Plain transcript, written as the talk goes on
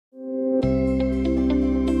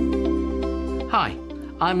Hi,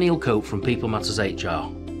 I'm Niel from People Matters HR.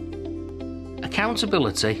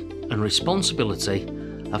 Accountability and responsibility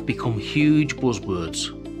have become huge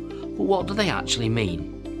buzzwords, but what do they actually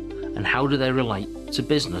mean? And how do they relate to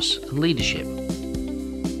business and leadership?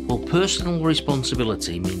 Well, personal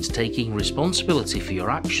responsibility means taking responsibility for your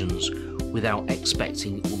actions without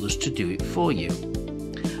expecting others to do it for you.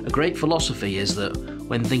 A great philosophy is that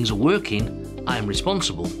when things are working, I am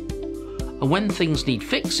responsible. And when things need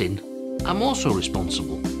fixing, I'm also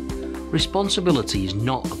responsible. Responsibility is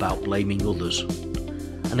not about blaming others.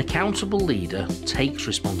 An accountable leader takes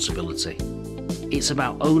responsibility. It's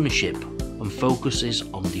about ownership and focuses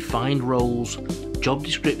on defined roles, job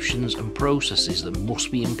descriptions and processes that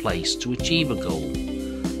must be in place to achieve a goal.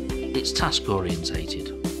 It's task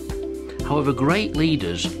orientated. However, great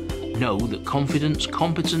leaders know that confidence,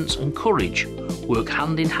 competence and courage work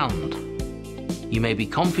hand in hand. You may be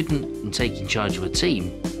confident in taking charge of a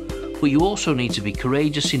team, but you also need to be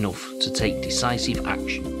courageous enough to take decisive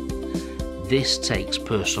action. This takes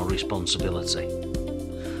personal responsibility.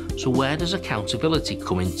 So where does accountability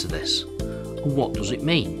come into this? And what does it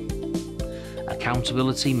mean?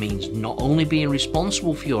 Accountability means not only being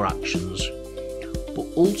responsible for your actions, but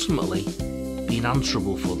ultimately being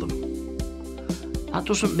answerable for them. That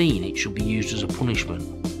doesn't mean it should be used as a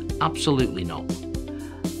punishment. Absolutely not.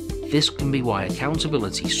 This can be why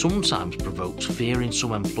accountability sometimes provokes fear in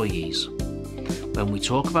some employees. When we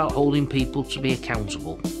talk about holding people to be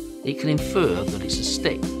accountable, it can infer that it's a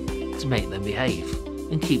stick to make them behave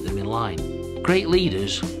and keep them in line. Great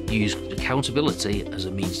leaders use accountability as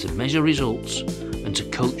a means to measure results and to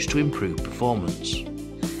coach to improve performance.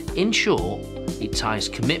 In short, it ties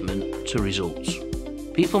commitment to results.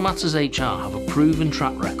 People Matters HR have a proven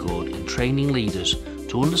track record in training leaders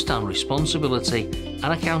to understand responsibility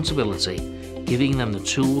and accountability, giving them the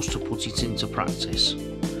tools to put it into practice.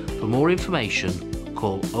 For more information,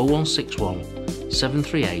 call 0161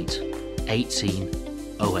 738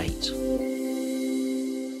 1808.